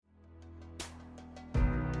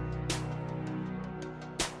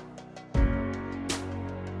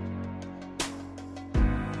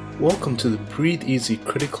Welcome to the Breathe Easy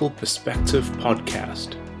Critical Perspective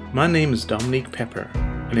podcast. My name is Dominique Pepper,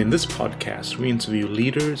 and in this podcast, we interview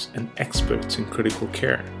leaders and experts in critical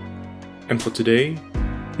care. And for today,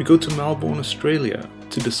 we go to Melbourne, Australia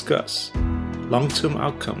to discuss long-term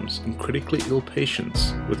outcomes in critically ill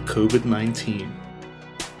patients with COVID-19.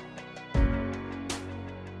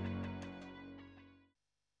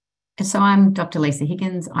 So I'm Dr. Lisa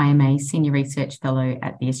Higgins. I am a Senior Research Fellow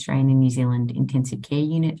at the Australian and New Zealand Intensive Care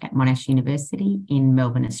Unit at Monash University in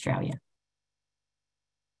Melbourne, Australia.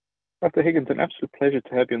 Dr. Higgins, an absolute pleasure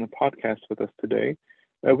to have you on the podcast with us today.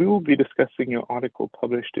 We will be discussing your article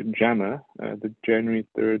published in JAMA, the January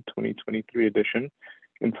 3rd, 2023 edition,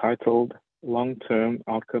 entitled Long-Term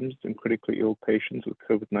Outcomes in Critically Ill Patients with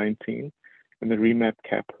COVID-19 and the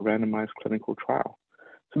REMAP-CAP Randomized Clinical Trial.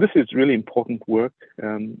 So this is really important work.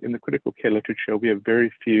 In the critical care literature, we have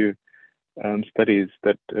very few studies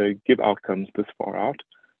that give outcomes this far out.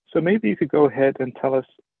 So maybe you could go ahead and tell us,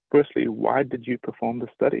 firstly, why did you perform the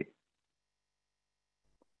study?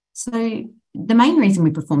 So the main reason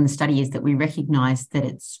we performed the study is that we recognise that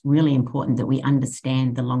it's really important that we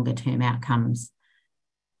understand the longer term outcomes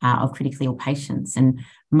of critically ill patients. And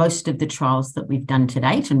most of the trials that we've done to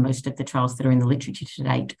date and most of the trials that are in the literature to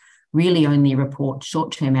date really only report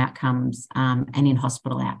short-term outcomes and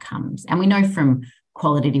in-hospital outcomes. And we know from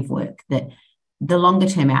qualitative work that the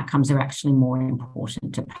longer-term outcomes are actually more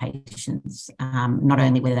important to patients, not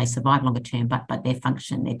only whether they survive longer term, but their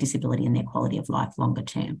function, their disability and their quality of life longer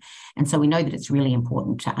term. And so we know that it's really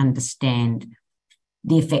important to understand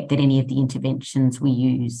the effect that any of the interventions we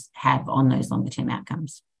use have on those longer-term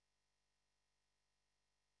outcomes.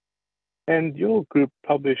 And your group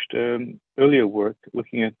published earlier work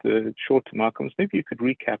looking at the short-term outcomes. Maybe you could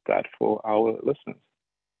recap that for our listeners.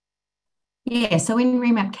 Yeah, so in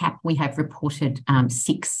REMAP-CAP, we have reported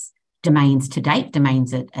 6 domains to date.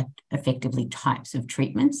 Domains are effectively types of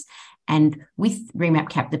treatments. And with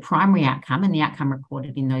REMAP-CAP, the primary outcome and the outcome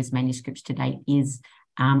reported in those manuscripts to date is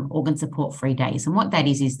organ support-free days. And what that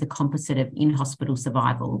is the composite of in-hospital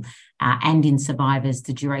survival and in survivors,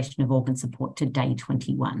 the duration of organ support to day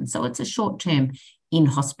 21. So it's a short-term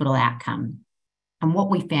in-hospital outcome. And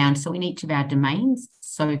what we found, so in each of our domains,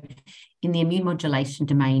 so in the immune modulation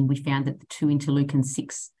domain, we found that the 2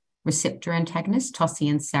 interleukin-6 receptor antagonists, TOSI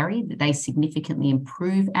and SARI, that they significantly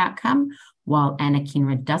improve outcome, while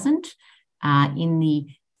anakinra doesn't. In the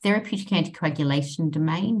therapeutic anticoagulation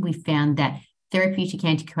domain, we found that therapeutic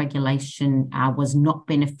anticoagulation was not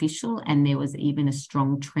beneficial, and there was even a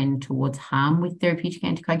strong trend towards harm with therapeutic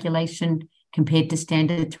anticoagulation compared to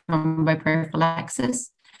standard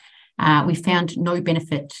thromboprophylaxis. We found no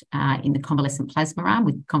benefit in the convalescent plasma arm,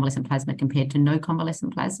 with convalescent plasma compared to no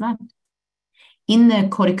convalescent plasma. In the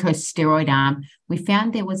corticosteroid arm, we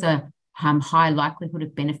found there was a high likelihood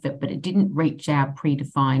of benefit, but it didn't reach our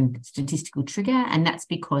predefined statistical trigger, and that's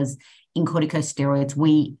because in corticosteroids,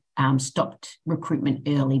 we stopped recruitment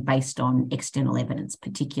early based on external evidence,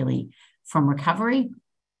 particularly from recovery.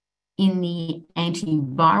 In the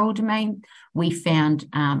antiviral domain, we found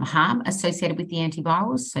harm associated with the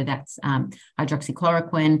antivirals. So that's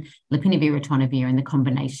hydroxychloroquine, lopinavir, ritonavir, and the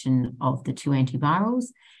combination of the 2 antivirals.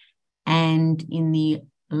 And in the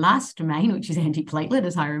last domain, which is antiplatelet,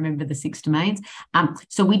 as I remember the 6 domains.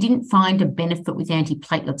 So we didn't find a benefit with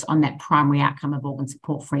antiplatelets on that primary outcome of organ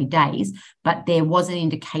support-free days, but there was an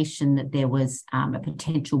indication that there was a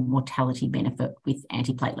potential mortality benefit with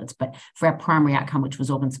antiplatelets. But for our primary outcome, which was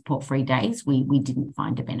organ support-free days, we didn't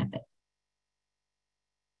find a benefit.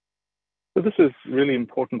 So this is really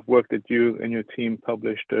important work that you and your team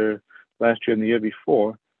published last year and the year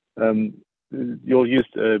before. You all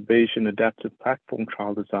used a Bayesian adaptive platform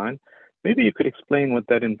trial design. Maybe you could explain what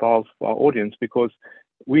that involves for our audience, because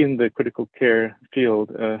we in the critical care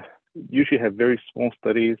field usually have very small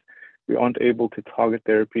studies. We aren't able to target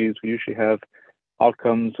therapies. We usually have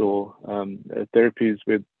outcomes or therapies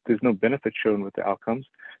where there's no benefit shown with the outcomes.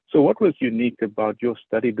 So what was unique about your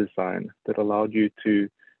study design that allowed you to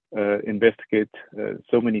investigate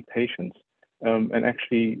so many patients? And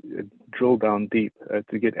actually drill down deep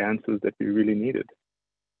to get answers that we really needed?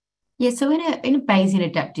 Yeah, so in a Bayesian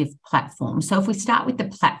adaptive platform, so if we start with the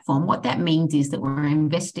platform, what that means is that we're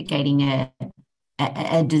investigating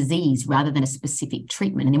a disease rather than a specific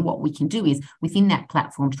treatment. And then what we can do is, within that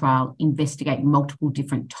platform trial, investigate multiple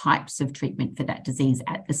different types of treatment for that disease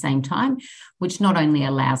at the same time, which not only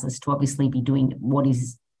allows us to obviously be doing what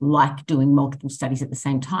is like doing multiple studies at the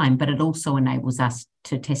same time, but it also enables us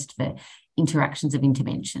to test for interactions of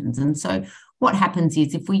interventions. And so what happens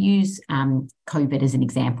is, if we use COVID as an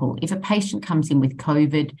example, if a patient comes in with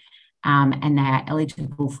COVID, and they are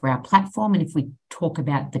eligible for our platform. And if we talk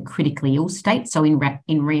about the critically ill state, so in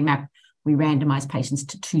REMAP, we randomise patients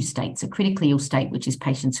to 2 states: a critically ill state, which is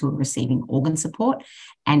patients who are receiving organ support,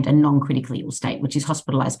 and a non-critically ill state, which is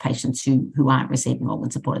hospitalised patients who aren't receiving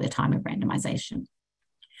organ support at the time of randomisation.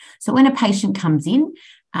 So when a patient comes in,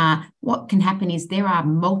 what can happen is there are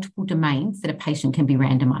multiple domains that a patient can be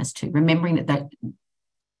randomised to, remembering that the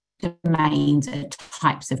domains are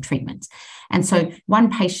types of treatments. And so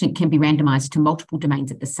one patient can be randomised to multiple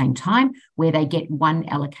domains at the same time, where they get one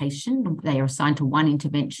allocation. They are assigned to one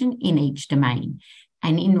intervention in each domain.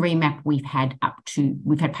 And in REMAP, we've had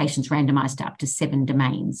patients randomised to up to 7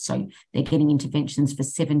 domains. So they're getting interventions for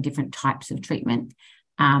 7 different types of treatment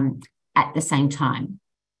at the same time.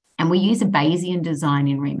 And we use a Bayesian design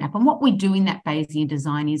in REMAP. And what we do in that Bayesian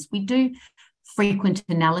design is we do frequent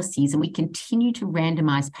analyses, and we continue to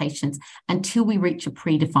randomise patients until we reach a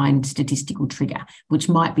predefined statistical trigger, which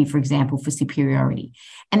might be, for example, for superiority.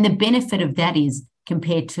 And the benefit of that is,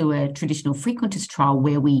 compared to a traditional frequentist trial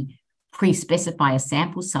where we pre-specify a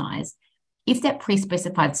sample size, if that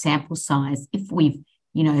pre-specified sample size, if we've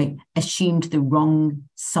assumed the wrong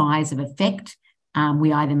size of effect,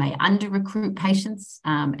 we either may under-recruit patients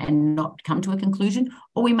and not come to a conclusion,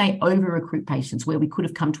 or we may over-recruit patients where we could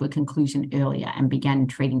have come to a conclusion earlier and began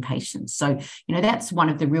treating patients. So, that's one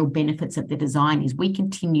of the real benefits of the design, is we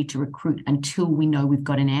continue to recruit until we know we've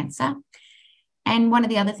got an answer. And one of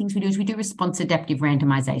the other things we do is we do response adaptive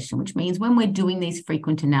randomization, which means when we're doing these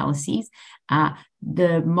frequent analyses,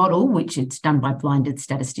 the model, which it's done by blinded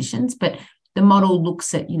statisticians, but the model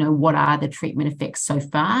looks at, what are the treatment effects so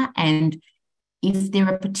far, and if there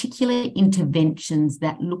are particular interventions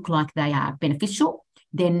that look like they are beneficial,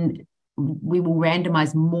 then we will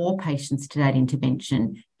randomise more patients to that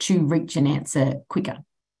intervention to reach an answer quicker.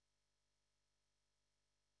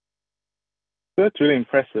 That's really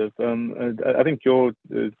impressive. I think your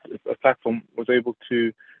platform was able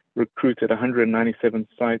to recruit at 197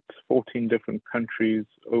 sites, 14 different countries,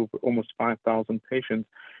 over almost 5,000 patients.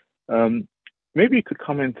 Maybe you could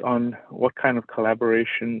comment on what kind of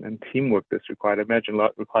collaboration and teamwork this required. I imagine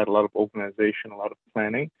required a lot of organization, a lot of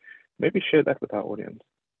planning. Maybe share that with our audience.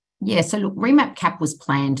 Yeah, so look, REMAP CAP was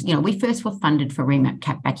planned. We first were funded for REMAP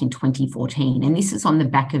CAP back in 2014, and this is on the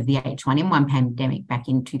back of the H1N1 pandemic back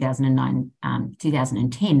in 2009,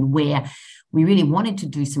 2010, where we really wanted to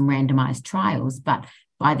do some randomised trials, but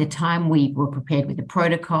by the time we were prepared with the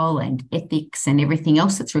protocol and ethics and everything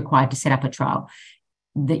else that's required to set up a trial,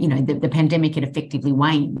 the pandemic had effectively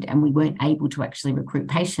waned and we weren't able to actually recruit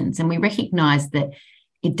patients. And we recognised that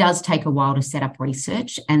it does take a while to set up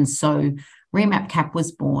research. And so REMAP CAP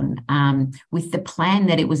was born with the plan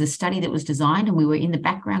that it was a study that was designed, and we were in the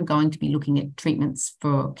background going to be looking at treatments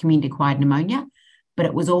for community-acquired pneumonia, but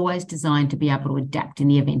it was always designed to be able to adapt in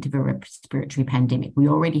the event of a respiratory pandemic. We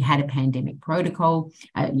already had a pandemic protocol,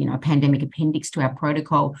 a pandemic appendix to our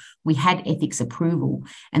protocol. We had ethics approval.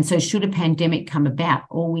 And so should a pandemic come about,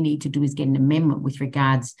 all we need to do is get an amendment with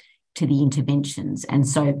regards to the interventions. And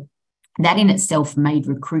so that in itself made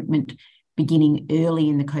recruitment beginning early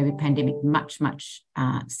in the COVID pandemic much, much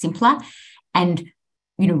simpler. And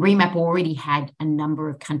REMAP already had a number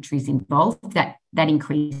of countries involved. That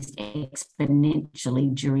increased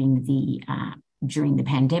exponentially during the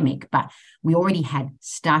pandemic, but we already had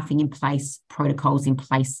staffing in place, protocols in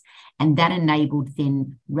place, and that enabled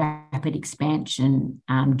then rapid expansion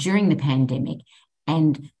during the pandemic.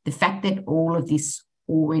 And the fact that all of this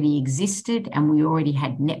already existed and we already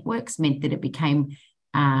had networks meant that it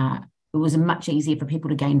was much easier for people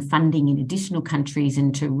to gain funding in additional countries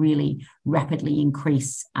and to really rapidly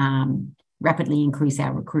increase our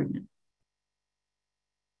recruitment.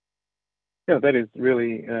 Yeah, that is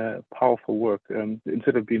really powerful work.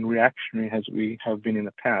 Instead of being reactionary as we have been in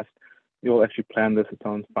the past, you'll actually plan this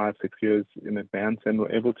around 5-6 years in advance, and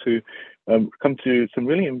we're able to come to some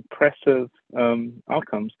really impressive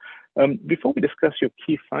outcomes. Before we discuss your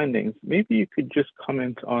key findings, maybe you could just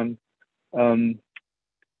comment on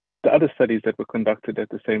the other studies that were conducted at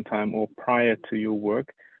the same time or prior to your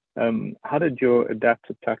work. How did your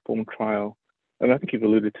adaptive platform trial, and I think you've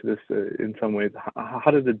alluded to this in some ways,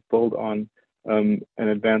 how did it build on and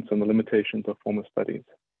advance on the limitations of former studies?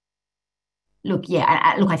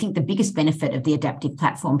 I think the biggest benefit of the adaptive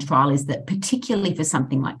platform trial is that, particularly for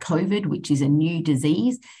something like COVID, which is a new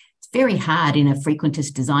disease, it's very hard in a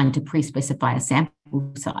frequentist design to pre-specify a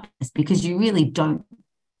sample size because you really don't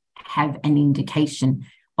have an indication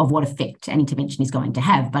of what effect an intervention is going to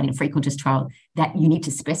have. But in a frequentist trial, that you need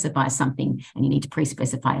to specify something and you need to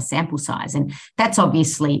pre-specify a sample size. And that's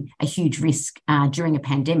obviously a huge risk during a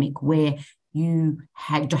pandemic where you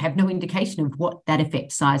have no indication of what that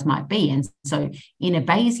effect size might be. And so in a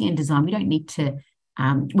Bayesian design, we don't need to,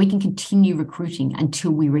 we can continue recruiting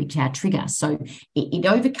until we reach our trigger. So it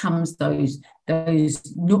overcomes those,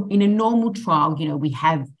 in a normal trial, we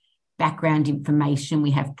have background information, we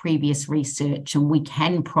have previous research, and we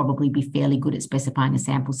can probably be fairly good at specifying a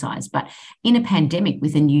sample size. But in a pandemic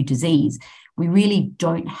with a new disease, we really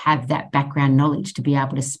don't have that background knowledge to be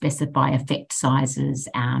able to specify effect sizes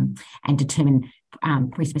and determine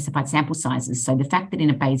pre-specified sample sizes. So the fact that in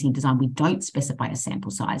a Bayesian design, we don't specify a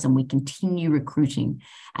sample size and we continue recruiting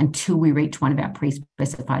until we reach one of our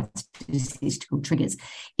pre-specified statistical triggers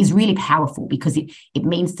is really powerful, because it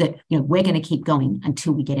means that we're going to keep going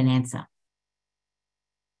until we get an answer.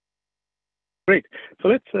 Great. So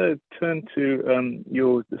let's turn to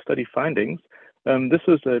your study findings. This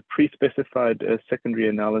was a pre-specified secondary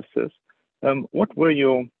analysis. What were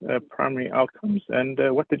your primary outcomes, and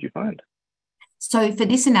what did you find? So for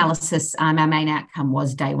this analysis, our main outcome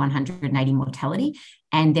was day 180 mortality,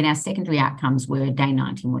 and then our secondary outcomes were day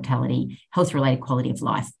 90 mortality, health-related quality of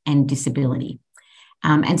life, and disability.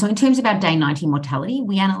 And so in terms of our day 90 mortality,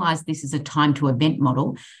 we analysed this as a time to event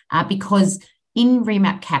model because in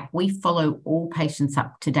REMAP-CAP, we follow all patients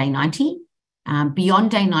up to day 90. Beyond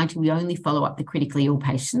day 90, we only follow up the critically ill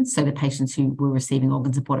patients, so the patients who were receiving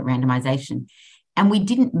organ support at randomisation. And we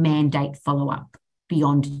didn't mandate follow-up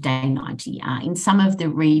beyond day 90. In some of the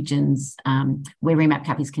regions where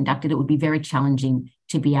REMAP-CAP is conducted, it would be very challenging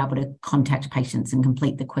to be able to contact patients and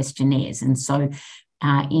complete the questionnaires. And so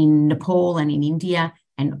in Nepal and in India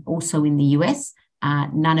and also in the US,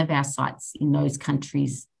 none of our sites in those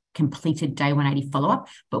countries completed day 180 follow-up,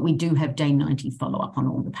 but we do have day 90 follow-up on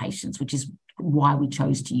all the patients, which is why we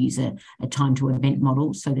chose to use a time to event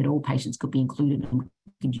model so that all patients could be included and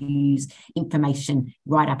could use information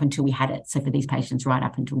right up until we had it. So for these patients, right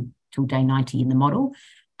up until day 90 in the model.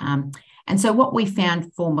 And so what we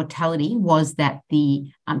found for mortality was that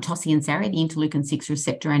the TOSI and SARI, the interleukin-6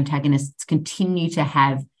 receptor antagonists, continue to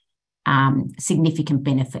have significant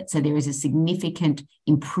benefit. So there is a significant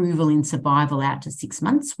improvement in survival out to 6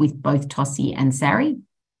 months with both TOSI and SARI.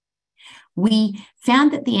 We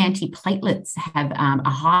found that the antiplatelets have a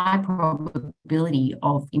high probability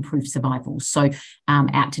of improved survival, so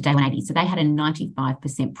out to day 180. So they had a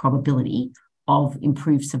 95% probability of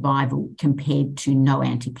improved survival compared to no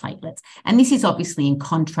antiplatelets. And this is obviously in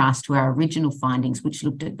contrast to our original findings, which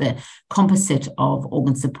looked at the composite of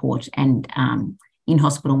organ support and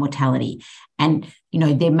in-hospital mortality. And,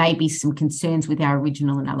 there may be some concerns with our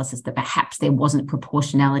original analysis that perhaps there wasn't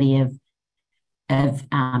proportionality of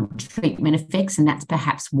treatment effects, and that's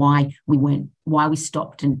perhaps why we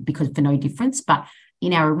stopped, and because for no difference. But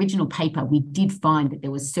in our original paper, we did find that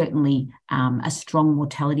there was certainly a strong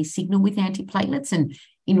mortality signal with antiplatelets, and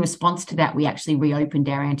in response to that, we actually reopened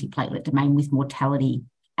our antiplatelet domain with mortality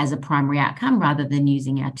as a primary outcome rather than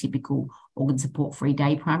using our typical organ support-free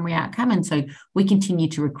day primary outcome. And so we continue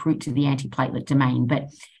to recruit to the antiplatelet domain, but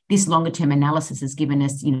this longer-term analysis has given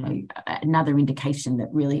us, another indication that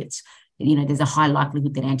really it's there's a high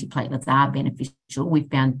likelihood that antiplatelets are beneficial.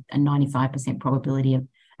 We've found a 95% probability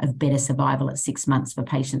of better survival at 6 months for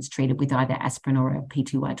patients treated with either aspirin or a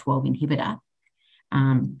P2Y12 inhibitor.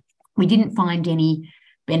 We didn't find any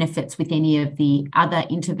benefits with any of the other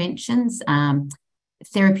interventions.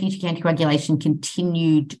 Therapeutic anticoagulation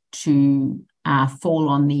continued to fall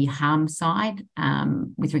on the harm side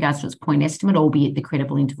with regards to its point estimate, albeit the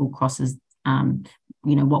credible interval crosses,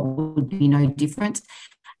 what would be no difference.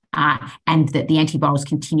 And that the antivirals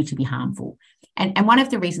continue to be harmful. And one of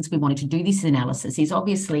the reasons we wanted to do this analysis is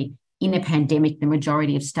obviously in a pandemic, the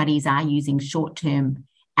majority of studies are using short-term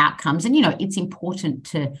outcomes. And, it's important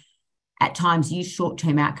to, at times, use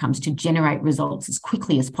short-term outcomes to generate results as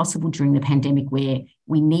quickly as possible during the pandemic, where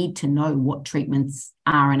we need to know what treatments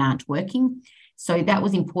are and aren't working. So that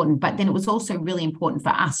was important. But then it was also really important for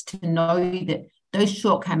us to know that those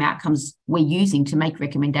short-term outcomes we're using to make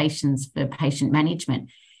recommendations for patient management,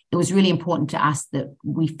 it was really important to us that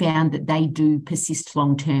we found that they do persist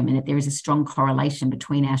long-term and that there is a strong correlation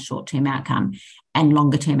between our short-term outcome and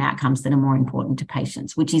longer-term outcomes that are more important to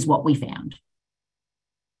patients, which is what we found.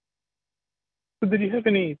 So did you have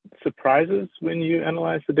any surprises when you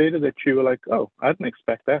analyzed the data that you were like, oh, I didn't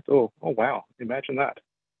expect that. Oh wow, imagine that.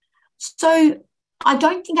 So I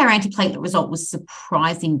don't think our antiplatelet result was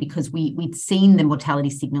surprising because we'd seen the mortality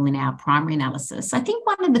signal in our primary analysis. I think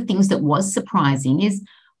one of the things that was surprising is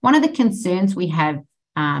one of the concerns we have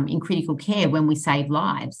in critical care when we save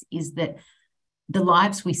lives is that the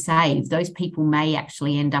lives we save, those people may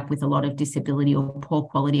actually end up with a lot of disability or poor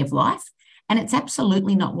quality of life. And it's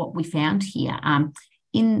absolutely not what we found here.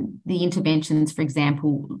 in the interventions, for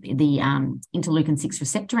example, the interleukin-6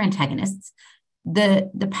 receptor antagonists,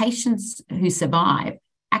 the patients who survive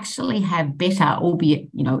actually have better, albeit,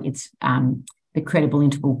 it's the credible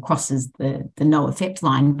interval crosses the no effect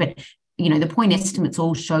line, but, the point estimates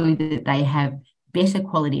all show that they have better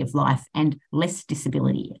quality of life and less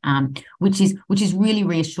disability, which is really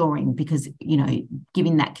reassuring because,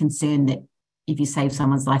 given that concern that if you save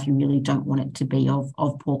someone's life, you really don't want it to be of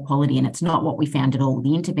poor quality. And it's not what we found at all.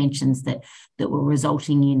 The interventions that were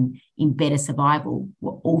resulting in better survival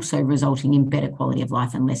were also resulting in better quality of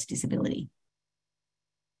life and less disability.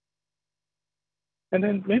 And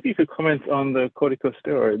then maybe you could comment on the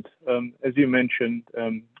corticosteroids. As you mentioned,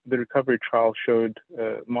 the recovery trial showed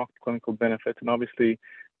marked clinical benefit. And obviously,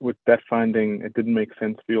 with that finding, it didn't make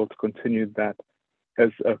sense for you all to continue that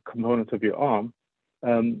as a component of your arm.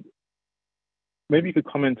 Maybe you could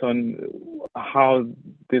comment on how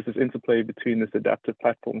there's this interplay between this adaptive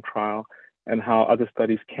platform trial and how other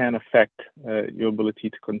studies can affect your ability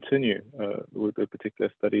to continue with a particular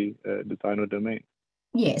study design or domain.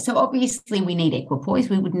 Yeah, so obviously we need equipoise.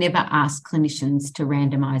 We would never ask clinicians to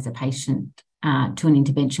randomise a patient to an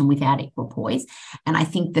intervention without equipoise. And I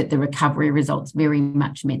think that the recovery results very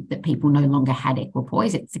much meant that people no longer had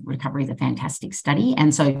equipoise. Recovery is a fantastic study.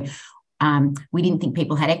 And so we didn't think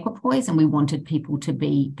people had equipoise, and we wanted people to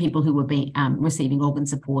be people who were receiving organ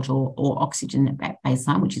support or oxygen at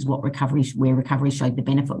baseline, which is where recovery showed the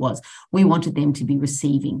benefit was. We wanted them to be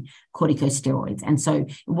receiving corticosteroids. And so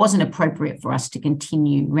it wasn't appropriate for us to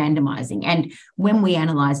continue randomising. And when we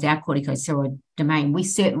analysed our corticosteroid domain, we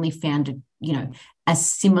certainly found a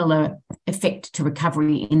similar effect to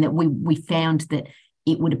recovery in that we found that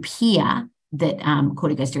it would appear that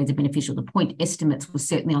corticosteroids are beneficial. The point estimates were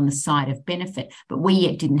certainly on the side of benefit, but we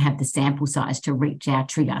yet didn't have the sample size to reach our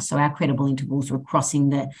trigger. So our credible intervals were crossing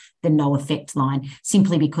the no effect line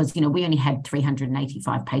simply because, we only had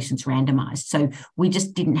 385 patients randomised. So we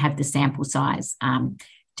just didn't have the sample size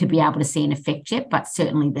to be able to see an effect yet, but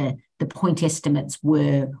certainly the point estimates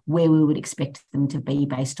were where we would expect them to be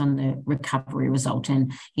based on the recovery result.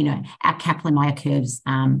 And, our Kaplan-Meier curves,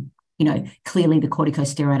 clearly the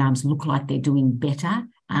corticosteroid arms look like they're doing better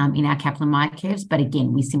in our Kaplan-Meier curves. But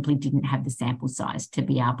again, we simply didn't have the sample size to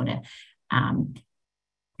be able to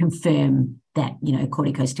confirm that,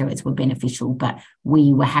 corticosteroids were beneficial. But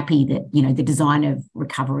we were happy that, the design of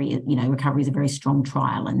recovery, recovery is a very strong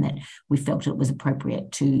trial, and that we felt it was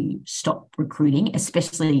appropriate to stop recruiting,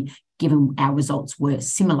 especially given our results were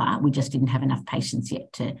similar. We just didn't have enough patients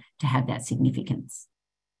yet to have that significance.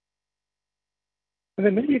 And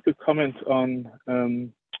then maybe you could comment on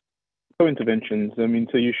co-interventions.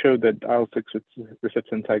 So you showed that IL-6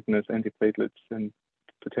 receptor antagonists, antiplatelets, and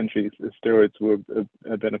potentially steroids were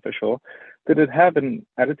beneficial. Did it have an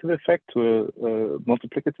additive effect or a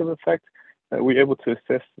multiplicative effect? Were you able to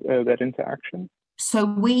assess that interaction? So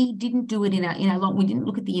we didn't do it we didn't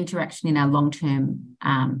look at the interaction in our long-term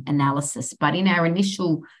analysis, but in our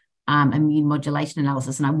initial immune modulation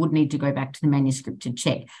analysis, and I would need to go back to the manuscript to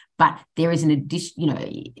check, but there is an addition,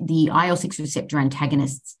 the IL-6 receptor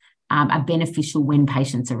antagonists are beneficial when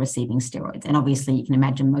patients are receiving steroids. And obviously you can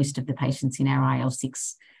imagine most of the patients in our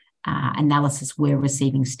IL-6 analysis were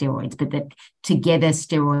receiving steroids, but that together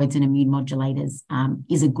steroids and immune modulators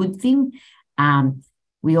is a good thing.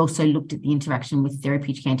 We also looked at the interaction with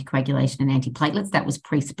therapeutic anticoagulation and antiplatelets. That was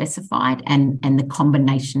pre-specified, and the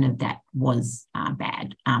combination of that was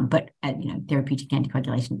bad. But therapeutic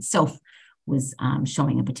anticoagulation itself was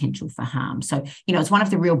showing a potential for harm. So, it's one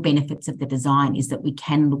of the real benefits of the design is that we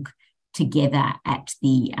can look together at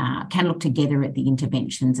the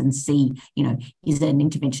interventions and see, is an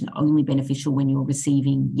intervention only beneficial when you're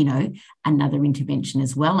receiving, another intervention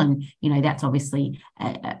as well. And, that's obviously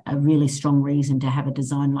a really strong reason to have a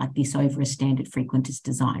design like this over a standard frequentist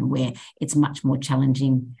design, where it's much more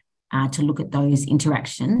challenging to look at those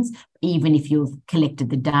interactions. Even if you've collected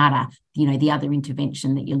the data, the other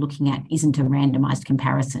intervention that you're looking at isn't a randomised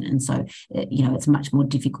comparison. And so, it's much more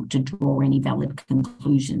difficult to draw any valid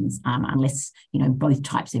conclusions unless, both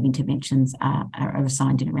types of interventions are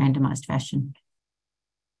assigned in a randomised fashion.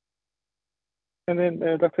 And then,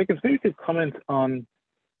 Dr. Akins, maybe you could comment on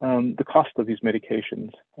the cost of these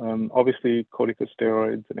medications. Obviously,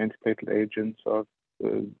 corticosteroids and antiplatelet agents are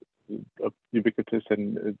ubiquitous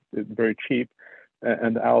and very cheap,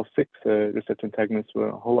 and the IL-6 receptor antagonists were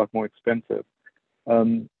a whole lot more expensive. Are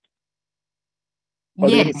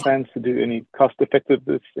there any plans to do any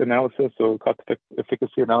cost-effectiveness analysis or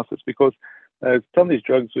cost-efficacy analysis? Because some of these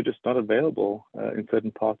drugs were just not available in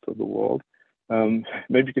certain parts of the world.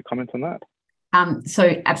 Maybe you could comment on that.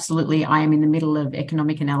 So absolutely, I am in the middle of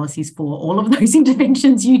economic analyses for all of those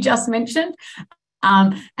interventions you just mentioned,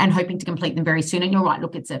 and hoping to complete them very soon. And you're right,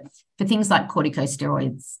 look, for things like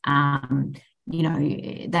corticosteroids,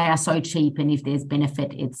 they are so cheap, and if there's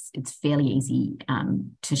benefit, it's fairly easy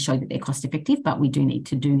to show that they're cost effective, but we do need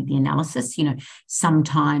to do the analysis.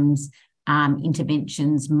 Sometimes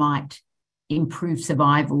interventions might improve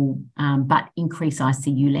survival, but increase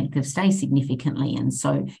ICU length of stay significantly. And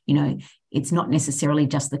so, it's not necessarily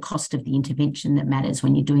just the cost of the intervention that matters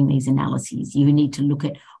when you're doing these analyses. You need to look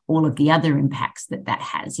at all of the other impacts that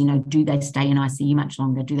has. Do they stay in ICU much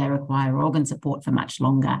longer? Do they require organ support for much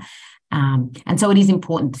longer? And so it is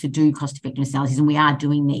important to do cost effectiveness analyses, and we are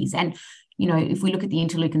doing these. And, if we look at the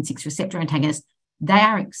interleukin-6 receptor antagonists, they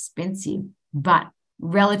are expensive, but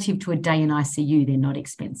relative to a day in ICU, they're not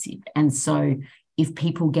expensive. And so if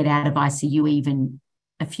people get out of ICU even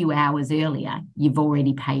a few hours earlier, you've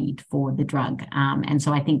already paid for the drug. And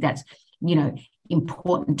so I think that's,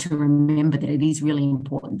 important to remember that it is really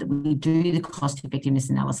important that we do the cost effectiveness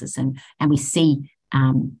analysis and we see,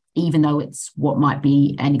 even though it's what might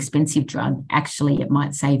be an expensive drug, actually it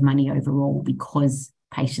might save money overall because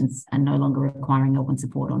patients are no longer requiring organ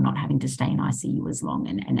support or not having to stay in ICU as long,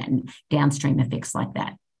 and downstream effects like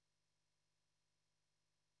that.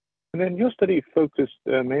 And then your study focused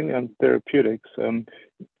mainly on therapeutics.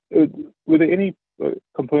 Were there any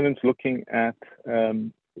components looking at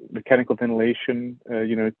mechanical ventilation,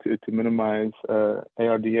 to minimize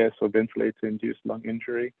ARDS or ventilator-induced lung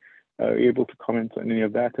injury? Are you able to comment on any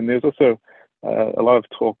of that? And there's also a lot of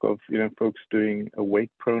talk of folks doing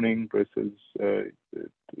awake proning versus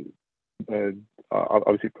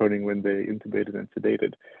obviously proning when they're intubated and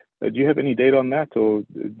sedated. Do you have any data on that, or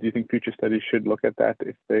do you think future studies should look at that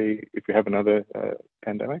if we have another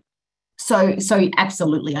pandemic? So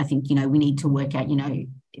absolutely, I think we need to work out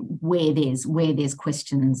where there's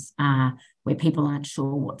questions where people aren't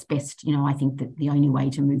sure what's best. I think that the only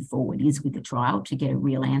way to move forward is with the trial to get a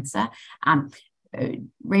real answer.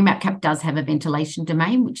 REMAP-CAP does have a ventilation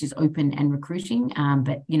domain, which is open and recruiting,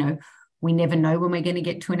 but we never know when we're going to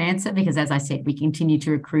get to an answer because, as I said, we continue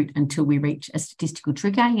to recruit until we reach a statistical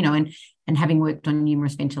trigger, and having worked on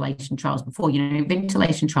numerous ventilation trials before,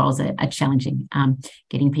 ventilation trials are challenging,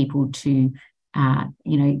 getting people to,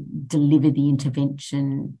 deliver the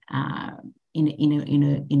intervention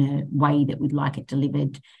in a way that we'd like it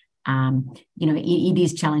delivered. It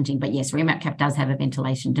is challenging, but yes, REMAP-CAP does have a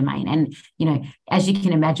ventilation domain. And, as you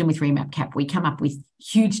can imagine with REMAP-CAP, we come up with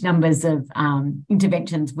huge numbers of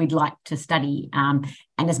interventions we'd like to study. And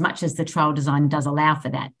as much as the trial design does allow for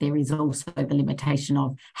that, there is also the limitation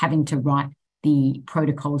of having to write the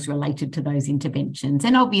protocols related to those interventions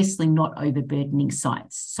and obviously not overburdening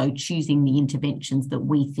sites. So choosing the interventions that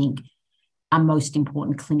we think are most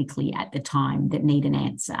important clinically at the time that need an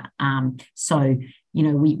answer.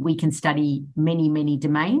 We can study many, many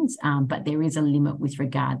domains, but there is a limit with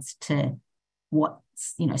regards to what,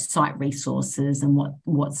 site resources and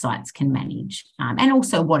what sites can manage, and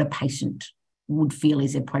also what a patient would feel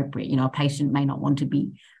is appropriate. A patient may not want to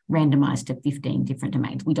be randomized to 15 different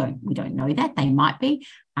domains. We don't know that. They might be,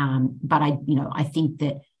 but I think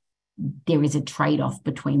that there is a trade-off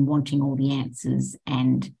between wanting all the answers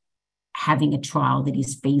and having a trial that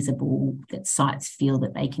is feasible, that sites feel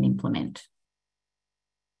that they can implement.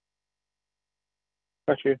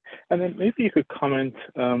 Got you. And then maybe you could comment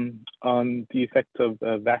on the effect of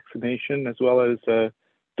vaccination as well as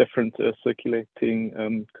different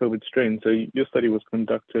circulating COVID strains. So your study was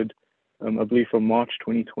conducted, I believe, from March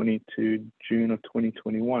 2020 to June of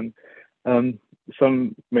 2021.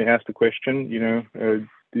 Some may ask the question,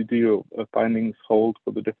 do your findings hold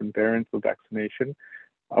for the different variants of vaccination?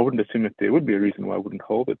 I wouldn't assume that there would be a reason why I wouldn't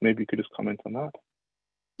hold it. Maybe you could just comment on that.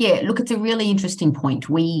 Yeah, look, it's a really interesting point.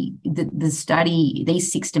 The study,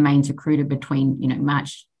 these 6 domains recruited between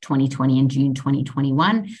March 2020 and June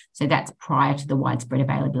 2021. So that's prior to the widespread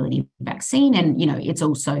availability of vaccine, and it's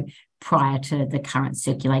also prior to the current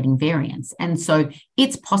circulating variants. And so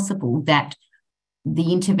it's possible that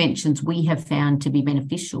the interventions we have found to be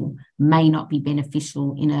beneficial may not be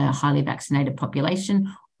beneficial in a highly vaccinated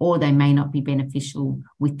population, or they may not be beneficial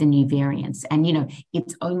with the new variants. And,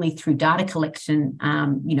 it's only through data collection,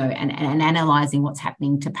 and analysing what's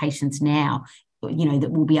happening to patients now, that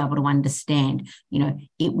we'll be able to understand.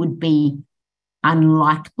 It would be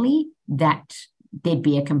unlikely that there'd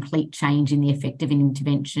be a complete change in the effect of an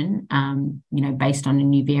intervention, based on a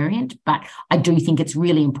new variant. But I do think it's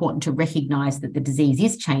really important to recognise that the disease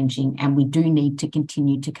is changing, and we do need to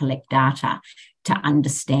continue to collect data to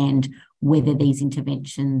understand whether these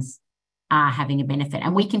interventions are having a benefit.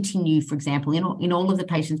 And we continue, for example, in all of the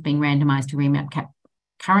patients being randomized to REMAP-CAP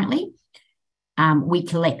currently, we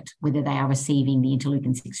collect whether they are receiving the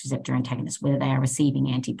interleukin-6 receptor antagonist, whether they are receiving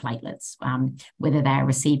antiplatelets, whether they are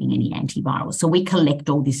receiving any antivirals. So we collect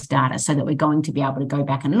all this data so that we're going to be able to go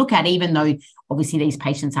back and look at, even though obviously these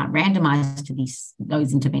patients aren't randomized to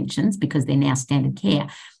those interventions because they're now standard care,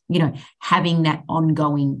 having that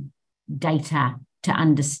ongoing data to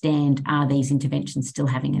understand, are these interventions still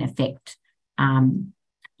having an effect,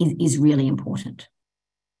 is really important.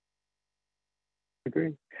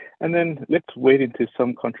 Agree. And then let's wade into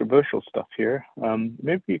some controversial stuff here.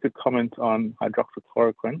 Maybe you could comment on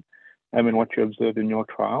hydroxychloroquine and what you observed in your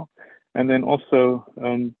trial. And then also,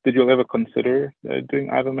 did you ever consider doing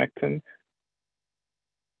ivermectin?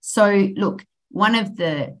 So look, one of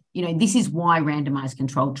the, this is why randomized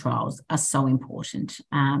controlled trials are so important.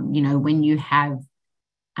 When you have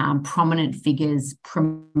prominent figures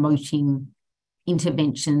promoting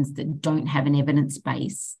interventions that don't have an evidence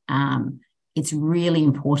base, it's really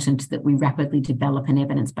important that we rapidly develop an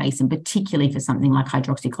evidence base, and particularly for something like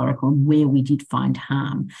hydroxychloroquine, where we did find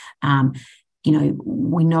harm.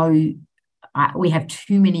 We know we have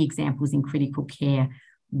too many examples in critical care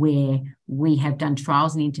where we have done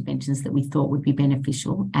trials and interventions that we thought would be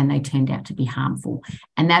beneficial and they turned out to be harmful.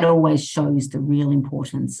 And that always shows the real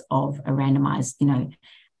importance of a randomized,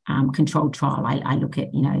 controlled trial. I look at,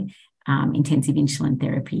 intensive insulin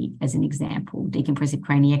therapy as an example, decompressive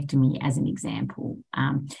craniectomy as an example.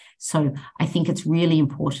 So I think it's really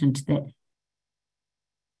important that,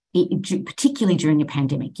 particularly during a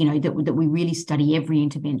pandemic, that we really study every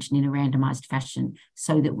intervention in a randomized fashion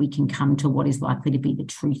so that we can come to what is likely to be the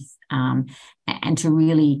truth, and to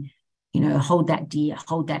really, hold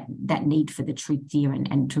that need for the truth dear,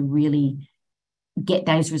 and to really get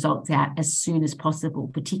those results out as soon as possible,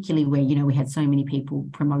 particularly where, we had so many people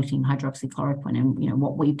promoting hydroxychloroquine. And,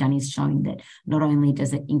 what we've done is shown that not only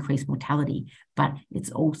does it increase mortality, but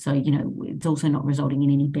it's also, not resulting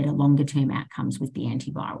in any better longer term outcomes with the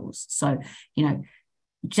antivirals. So,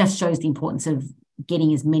 just shows the importance of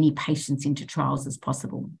getting as many patients into trials as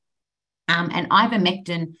possible. And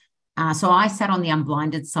ivermectin, so I sat on the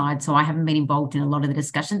unblinded side, so I haven't been involved in a lot of the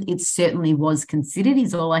discussions. It certainly was considered,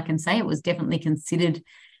 is all I can say. It was definitely considered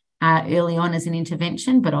early on as an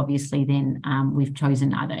intervention, but obviously then we've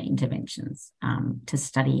chosen other interventions to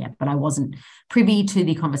study it. But I wasn't privy to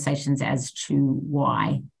the conversations as to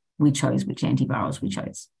why we chose which antivirals we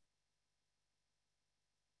chose.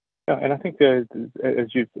 Yeah, and I think as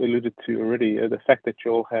you've alluded to already, the fact that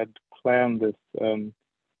you all had planned this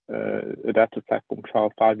adaptive platform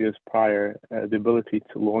trial 5 years prior, the ability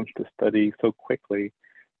to launch the study so quickly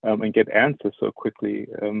and get answers so quickly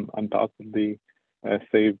undoubtedly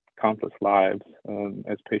saved countless lives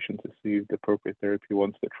as patients received appropriate therapy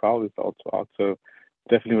once the trial results are out. So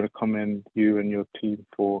definitely want to commend you and your team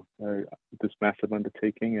for this massive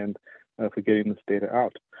undertaking and for getting this data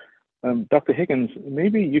out. Dr. Higgins,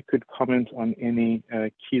 maybe you could comment on any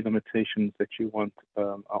key limitations that you want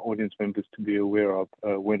our audience members to be aware of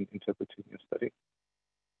when interpreting your study.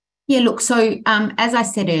 Yeah, look, so as I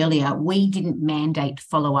said earlier, we didn't mandate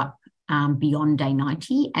follow-up beyond day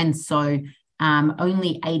 90. And so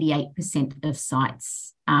only 88% of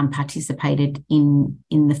sites participated in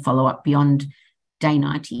the follow-up beyond day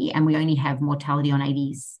 90. And we only have mortality on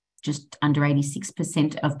 80s. Just under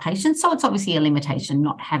 86% of patients. So it's obviously a limitation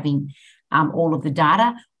not having all of the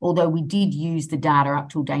data, although we did use the data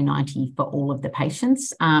up till day 90 for all of the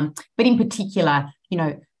patients. But in particular,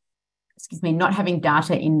 not having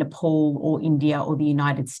data in Nepal or India or the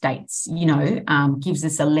United States, gives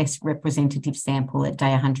us a less representative sample at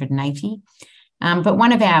day 180. But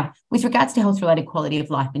with regards to health-related quality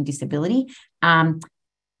of life and disability,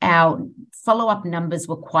 our follow-up numbers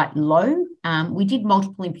were quite low. We did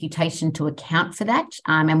multiple imputation to account for that.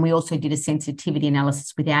 And we also did a sensitivity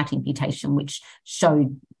analysis without imputation, which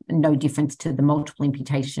showed no difference to the multiple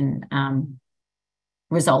imputation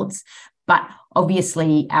results. But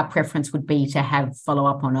obviously, our preference would be to have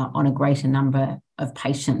follow-up on a greater number of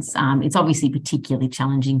patients. It's obviously particularly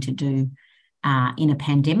challenging to do in a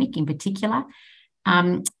pandemic in particular.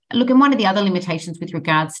 Look, and one of the other limitations with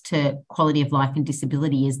regards to quality of life and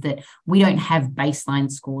disability is that we don't have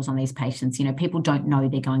baseline scores on these patients. People don't know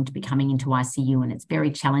they're going to be coming into ICU, and it's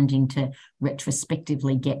very challenging to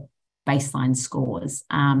retrospectively get baseline scores.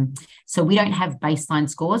 So we don't have baseline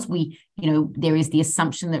scores. There is the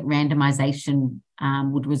assumption that randomization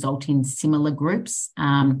would result in similar groups,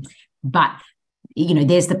 but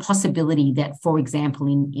there's the possibility that, for example,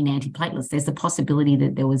 in antiplatelets, there's the possibility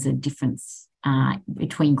that there was a difference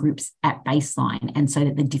between groups at baseline. And so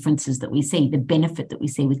that the differences that we see, the benefit that we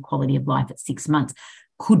see with quality of life at 6 months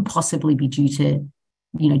could possibly be due to,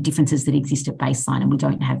 differences that exist at baseline, and we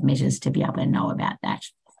don't have measures to be able to know about that.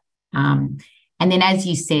 And then, as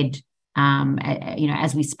you said,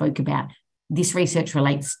 as we spoke about, this research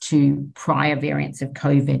relates to prior variants of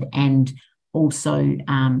COVID and also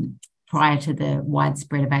prior to the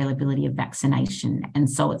widespread availability of vaccination. And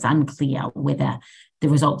so it's unclear whether the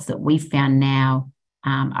results that we've found now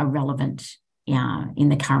are relevant in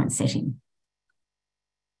the current setting.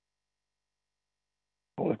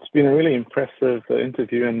 Well, it's been a really impressive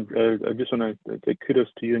interview, and I just want to say kudos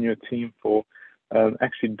to you and your team for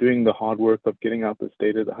actually doing the hard work of getting out this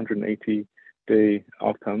data, the 180-day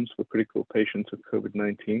outcomes for critical patients with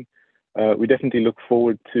COVID-19. We definitely look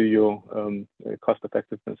forward to your cost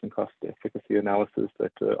effectiveness and cost efficacy analysis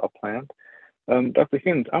that are planned. Dr.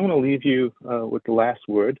 Hinds, I want to leave you with the last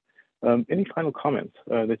word. Any final comments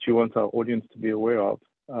that you want our audience to be aware of?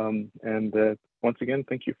 Once again,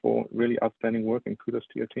 thank you for really outstanding work, and kudos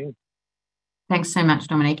to your team. Thanks so much,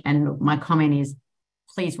 Dominic. And my comment is,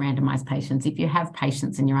 please randomise patients. If you have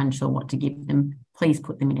patients and you're unsure what to give them, please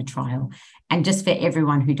put them in a trial. And just for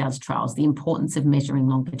everyone who does trials, the importance of measuring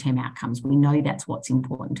longer-term outcomes. We know that's what's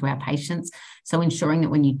important to our patients. So ensuring that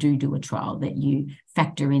when you do a trial, that you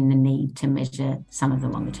factor in the need to measure some of the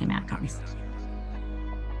longer-term outcomes.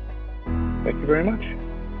 Thank you very much.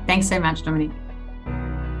 Thanks so much, Dominic.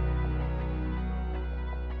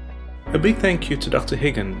 A big thank you to Dr.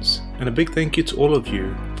 Higgins, and a big thank you to all of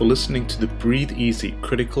you for listening to the Breathe Easy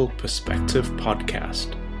Critical Perspective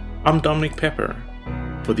podcast. I'm Dominic Pepper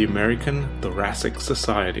for the American Thoracic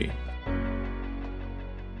Society.